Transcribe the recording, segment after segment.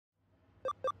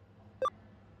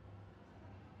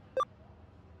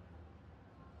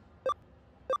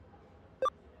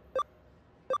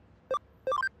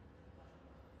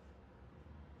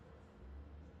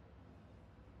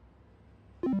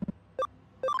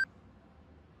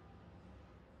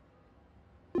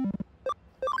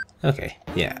Okay,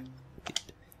 yeah.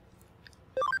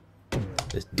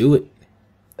 Let's do it.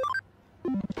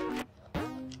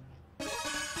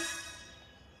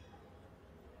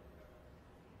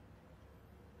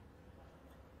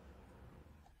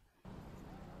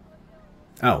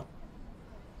 Oh.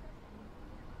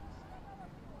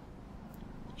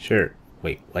 Sure.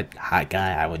 Wait, what? Hot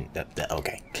guy? I wouldn't.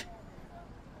 Okay.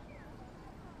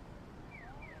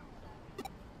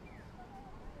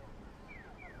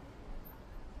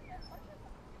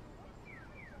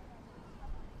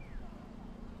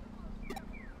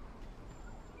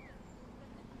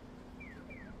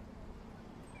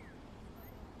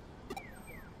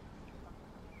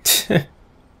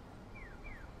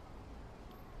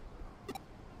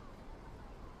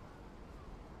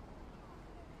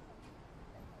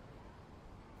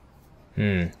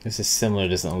 This is similar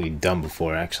to something we've done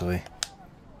before, actually.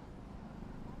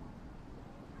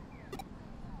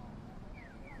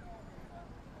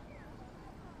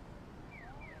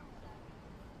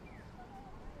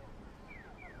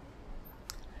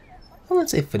 I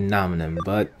wouldn't say phenomenon,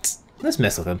 but let's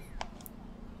mess with him.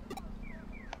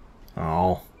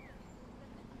 Oh.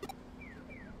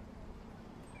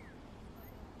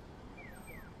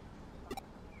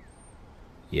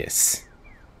 Yes.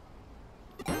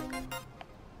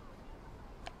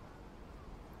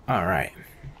 Alright.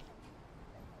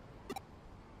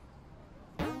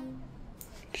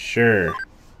 Sure.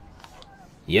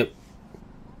 Yep.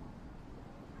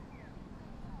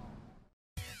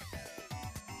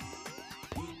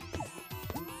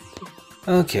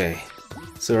 Okay.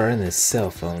 So we're in this cell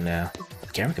phone now. The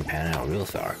camera can pan out real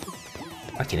far.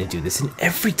 Why can't I do this in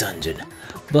every dungeon?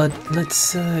 But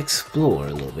let's explore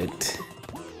a little bit.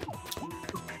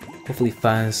 Hopefully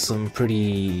find some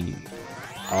pretty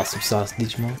awesome sauce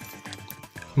Digimon.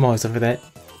 I'm always up for that.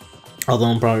 Although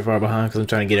I'm probably far behind because I'm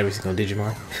trying to get every single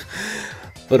Digimon.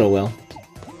 But oh well.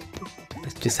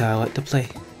 That's just how I like to play.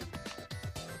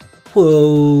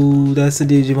 Whoa, that's the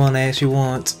Digimon I actually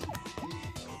want.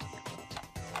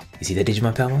 You see that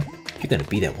Digimon, Palmon? You're gonna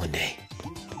be that one day.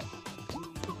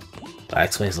 That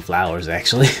explains the flowers,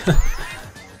 actually.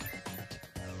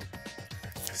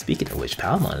 Speaking of which,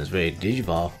 Palmon is ready to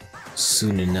Digivolve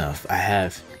soon enough. I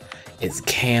have its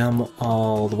cam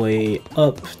all the way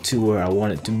up to where I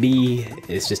want it to be.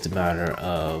 It's just a matter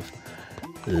of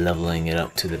leveling it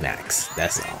up to the max.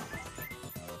 That's all.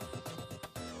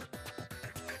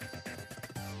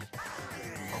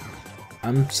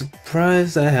 I'm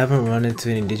surprised I haven't run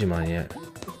into any Digimon yet.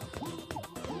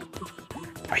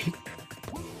 Are you?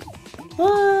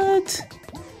 What?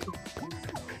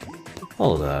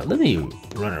 Hold up, let me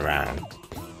run around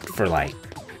for like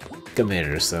a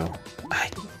minute or so.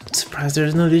 I'm surprised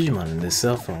there's no Digimon in this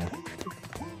cell phone.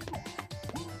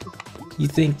 You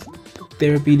think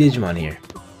there would be Digimon here?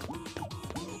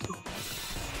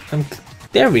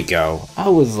 There we go. I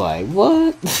was like,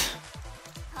 what?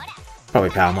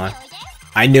 Probably Palmon.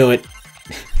 I knew it.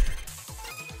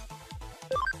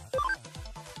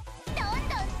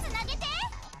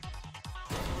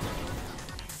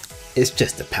 It's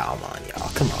just a Palmon, y'all.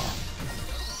 Come on.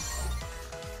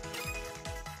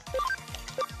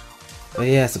 But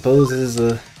yeah, I suppose this is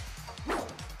a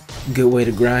good way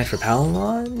to grind for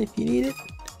Palmon if you need it.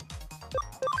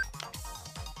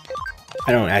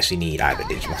 I don't actually need either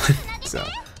Digimon, so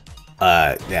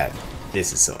yeah,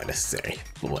 this is so unnecessary.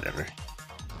 But whatever.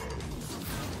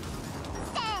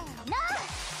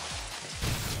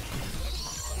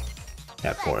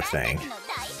 That poor thing.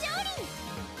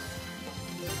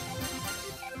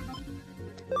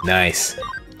 Nice.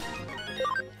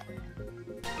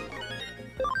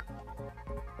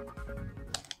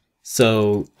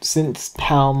 So, since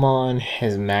Palmon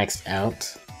has maxed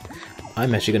out,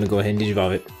 I'm actually gonna go ahead and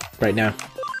Digivolve it right now.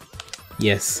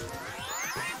 Yes.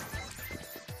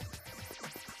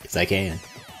 Yes, I can.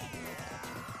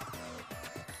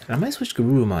 I might switch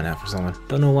Garurumon out for someone.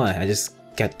 Don't know why, I just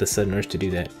got the sudden urge to do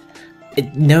that.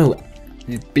 No!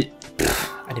 I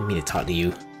didn't mean to talk to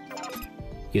you.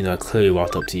 Even though I clearly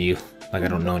walked up to you, like I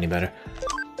don't know any better.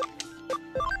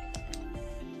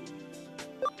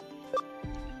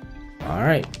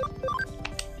 Alright.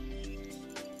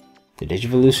 The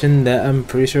Digivolution that I'm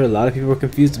pretty sure a lot of people were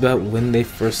confused about when they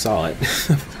first saw it.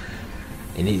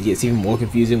 And it gets even more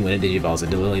confusing when it Digivolves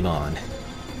into Lilymon.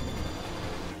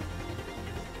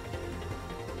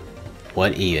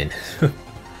 What even?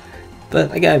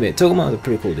 But I gotta admit, Togemon is a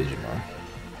pretty cool Digimon.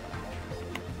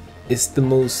 It's the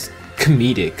most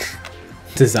comedic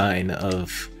design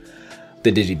of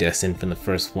the Digidestined from the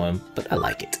first one, but I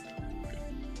like it.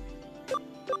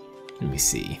 Let me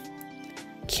see.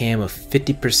 cam of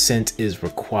 50% is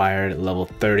required. Level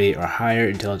 30 or higher.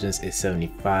 Intelligence is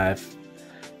 75.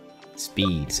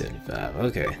 Speed 75.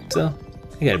 Okay, so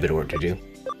I got a bit of work to do.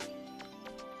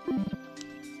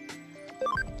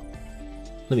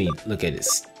 Let me look at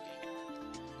his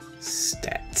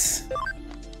stats.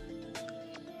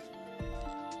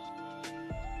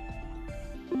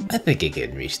 I think it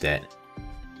can reach that.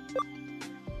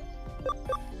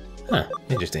 Huh,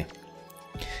 interesting.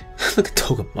 Look at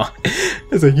Pokemon.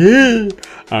 It's like, yeah!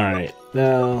 Alright,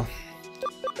 now...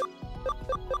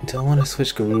 do I want to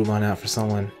switch Garurumon out for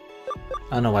someone?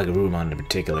 I don't know why Garurumon in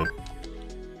particular.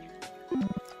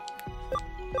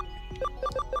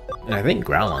 And I think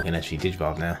Growlithe can actually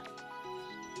Digivolve now.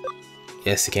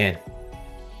 Yes, it can.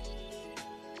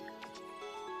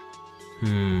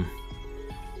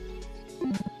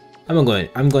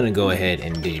 I'm going to go ahead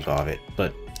and Digivolve it,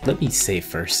 but let me save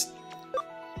first.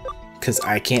 Because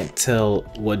I can't tell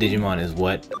what Digimon is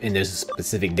what, and there's a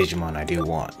specific Digimon I do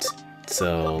want.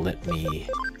 So let me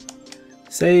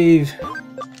save.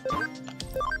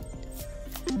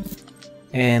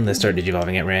 And let's start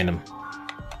Digivolving at random.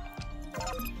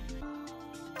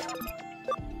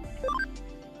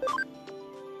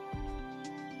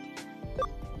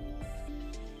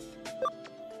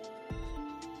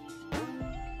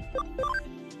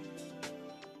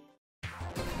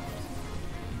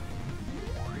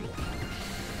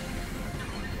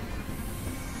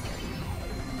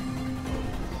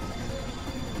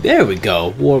 There we go,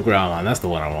 War Growlithe, that's the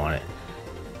one I wanted.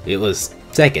 It was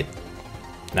second,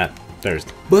 not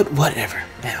first, but whatever.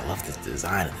 Man, I love this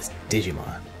design of this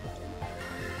Digimon.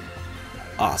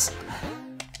 Awesome.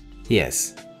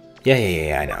 Yes.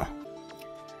 Yeah, I know.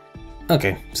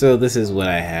 Okay, so this is what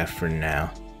I have for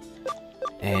now.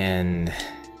 And...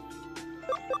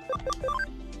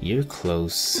 you're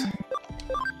close.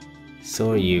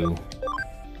 So are you.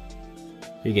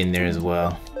 You're getting there as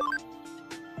well.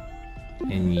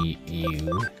 And you.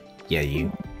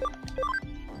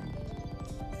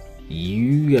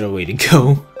 You got a way to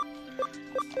go.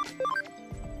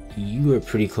 You are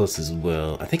pretty close as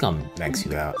well. I think I'll max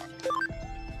you out.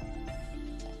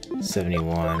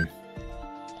 71.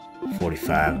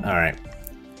 45. Alright.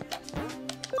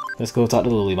 Let's go talk to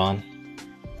Lilybon.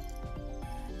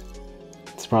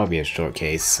 It's probably a short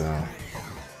case, so...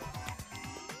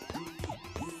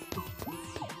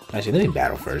 actually, let me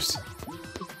battle first.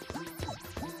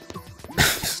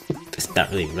 It's not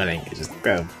really running, it's just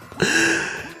kind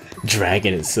of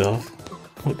dragging itself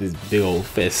with this big old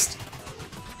fist.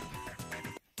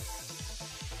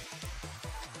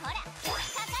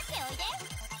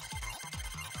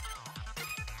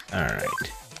 Alright.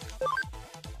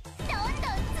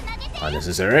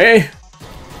 Unnecessary!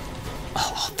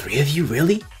 Oh, all three of you,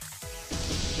 really?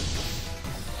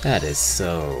 That is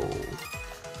so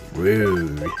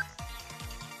rude.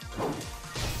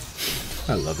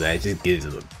 I love that, it just gives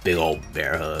him a big old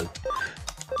bear hug.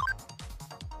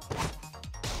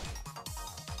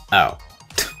 Oh.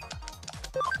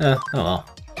 Oh well.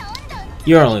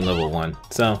 You're only level 1,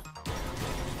 so...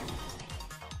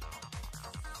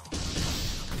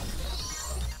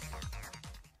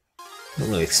 don't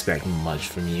really expect much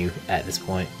from you at this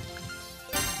point.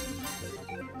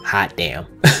 Hot damn.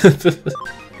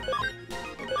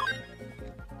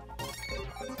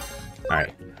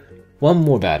 Alright. One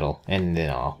more battle, and then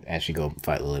I'll actually go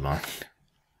fight Lilymon.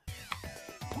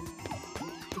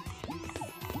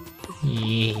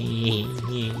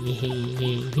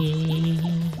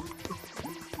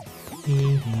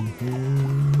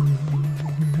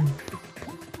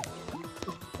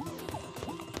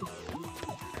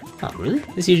 Oh, really?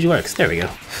 This usually works. There we go.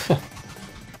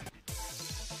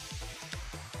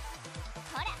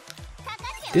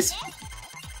 This...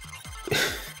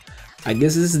 I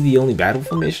guess this is the only battle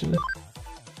formation?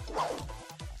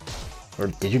 Or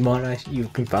Digimon you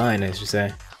can find, I should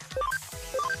say.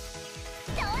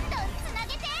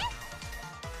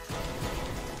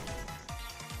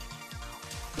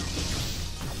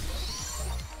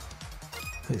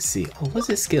 Let's see. Oh, what's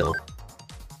his skill?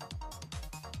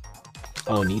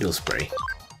 Oh, needle spray.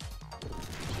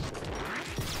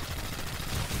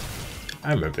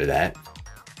 I remember that.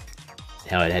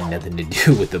 How it had nothing to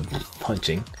do with the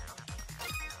punching.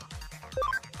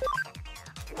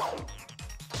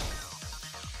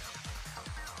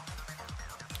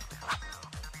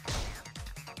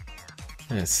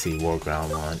 Let's see, War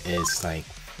Growlithe is like...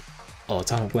 oh,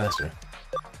 Atomic Blaster.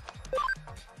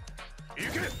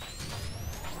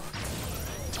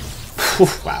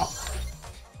 Wow.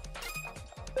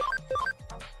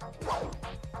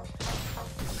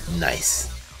 Nice.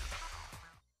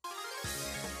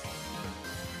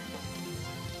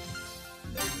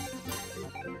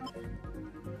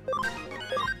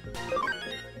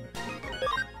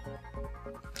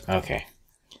 Okay.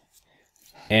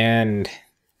 And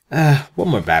one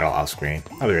more battle off screen.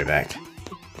 I'll be right back.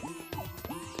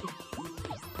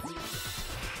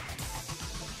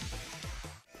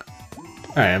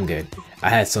 Alright, I'm good. I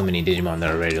had so many Digimon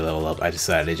that are ready to level up, I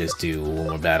decided to just do one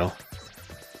more battle.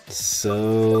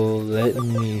 So let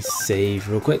me save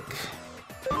real quick.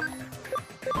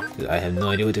 I have no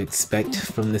idea what to expect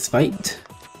from this fight.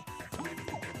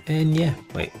 And yeah,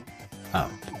 wait.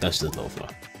 Oh, that's just the low floor.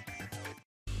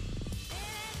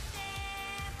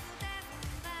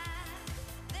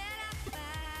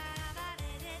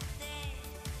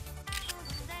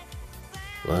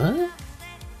 What?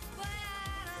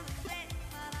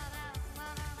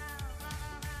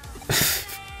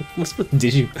 What's with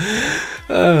Digimon?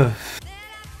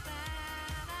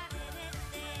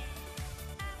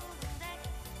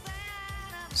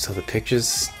 So the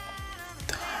pictures...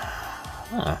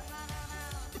 Huh.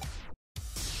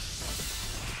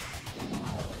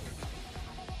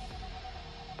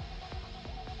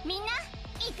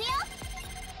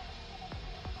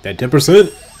 That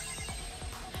 10%?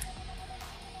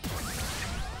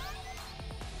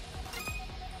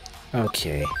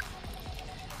 Okay.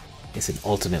 It's an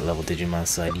ultimate level Digimon,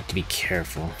 so I need to be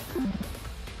careful.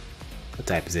 What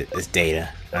type is it? It's Data.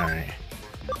 Alright.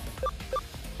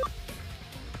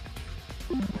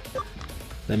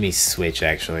 Let me switch,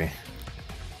 actually.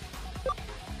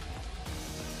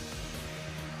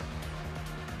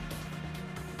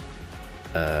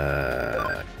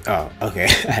 Oh, okay.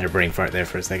 I had a brain fart there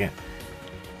for a second.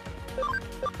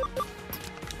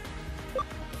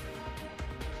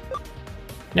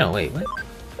 No, wait, what?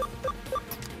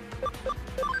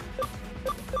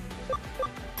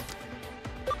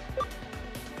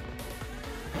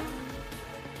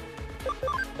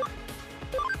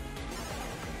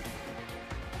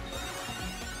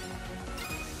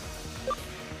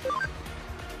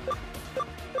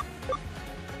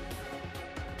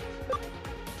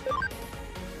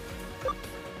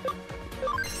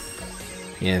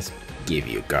 Yes, give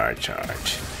you a guard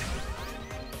charge.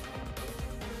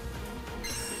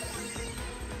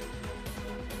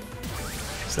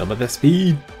 Some of the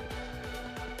speed.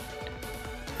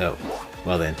 Oh,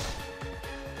 well then.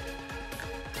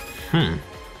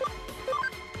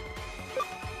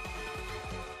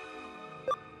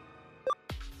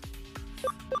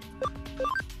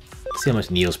 See how much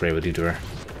needle spray would do to her.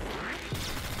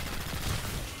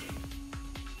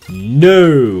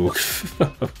 No!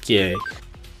 Okay.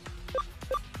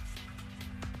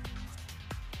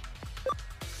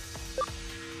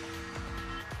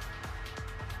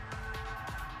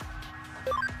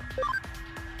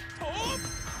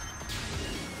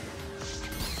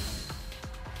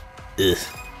 Ugh.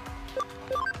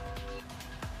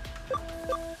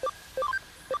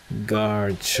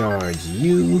 Guard charge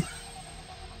you.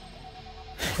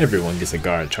 Everyone gets a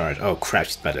guard charge. Oh crap,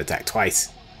 she's about to attack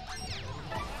twice.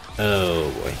 Oh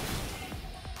boy.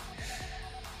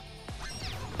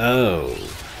 Oh.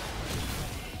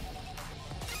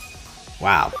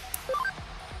 Wow.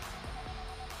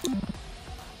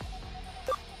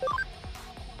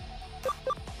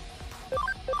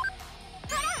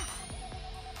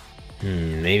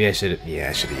 Maybe I should have, yeah,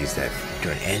 I should have used that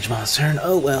during Angemon's turn.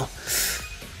 Oh well.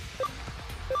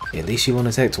 At least she won't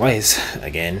attack twice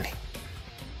again.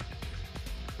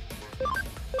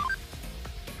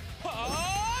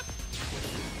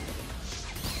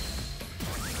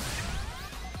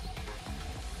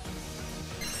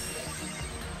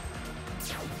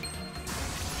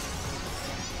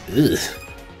 Ugh.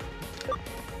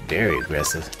 Very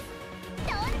aggressive.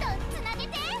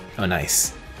 Oh,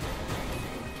 nice.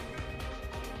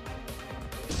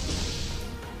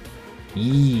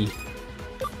 Yee.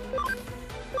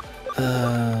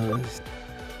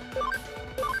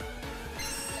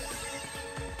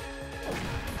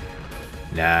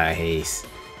 Nice.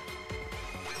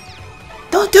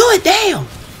 Don't do it, damn!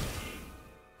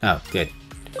 Oh, good.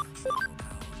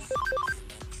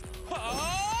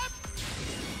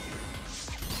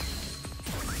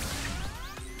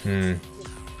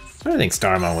 I think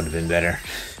Starmon would have been better.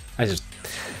 I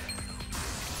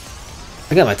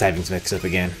got my typings mixed up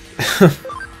again.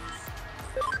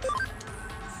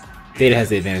 Data has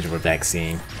the advantage of her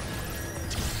vaccine.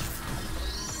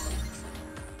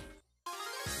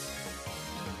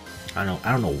 I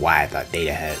don't know why I thought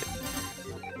Data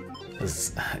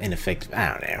was ineffective. I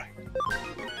don't know.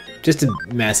 Just a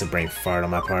massive brain fart on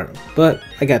my part, but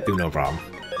I got through no problem.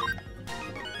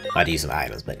 I'd use some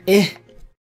items, but eh.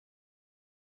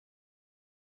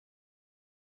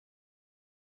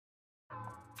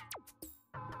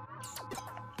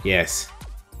 Yes.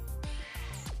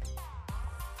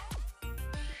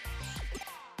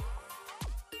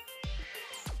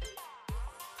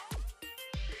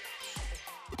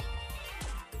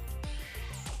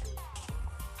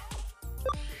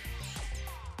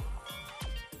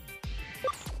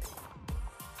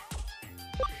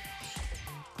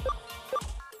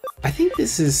 I think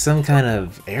this is some kind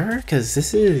of error, because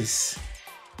this is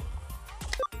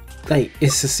like,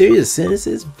 it's a series of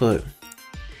sentences, but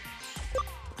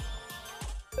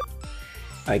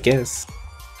I guess.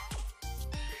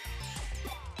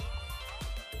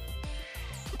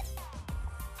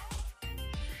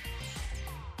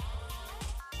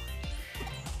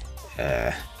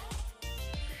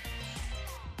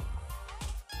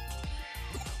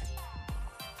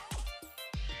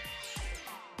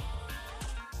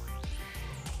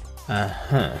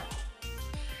 Uh-huh.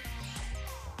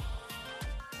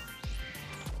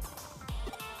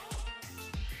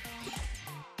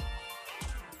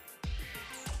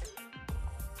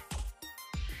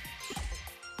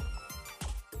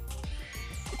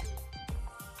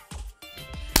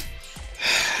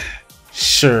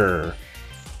 Sure.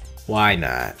 Why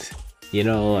not? You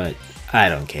know what? I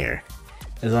don't care.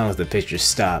 As long as the pictures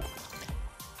stop,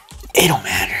 it don't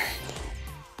matter.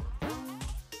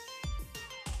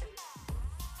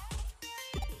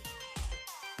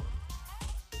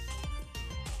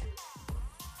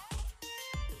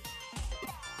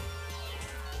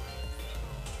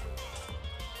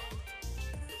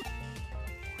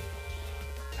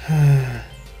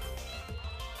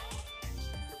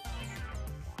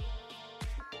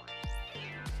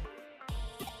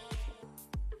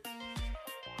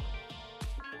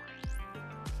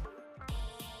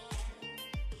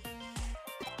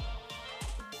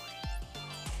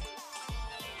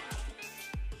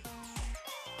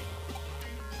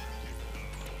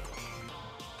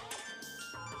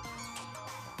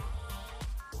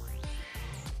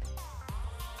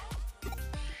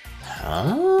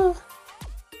 Huh?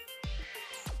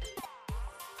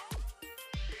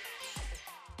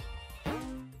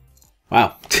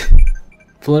 Wow.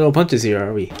 Pulling no punches here,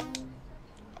 are we?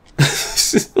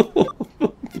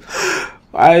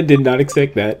 I did not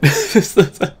expect that.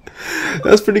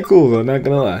 That's pretty cool though, not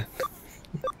gonna lie.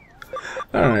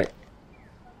 Alright.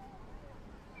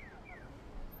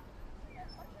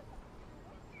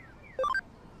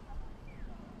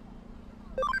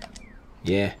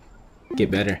 Yeah. Get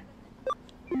better.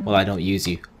 Well, I don't use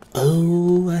you.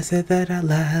 Oh, I said that out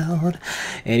loud.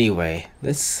 Anyway,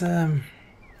 let's how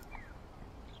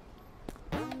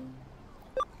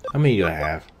many do I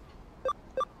have?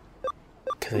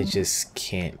 Cause I just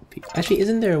can't be. Actually,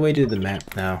 isn't there a way to the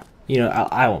map now? You know,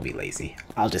 I won't be lazy.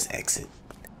 I'll just exit.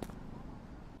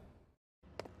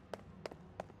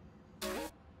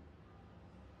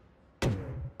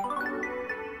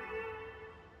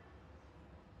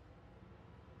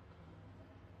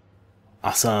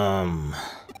 Awesome.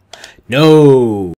 No.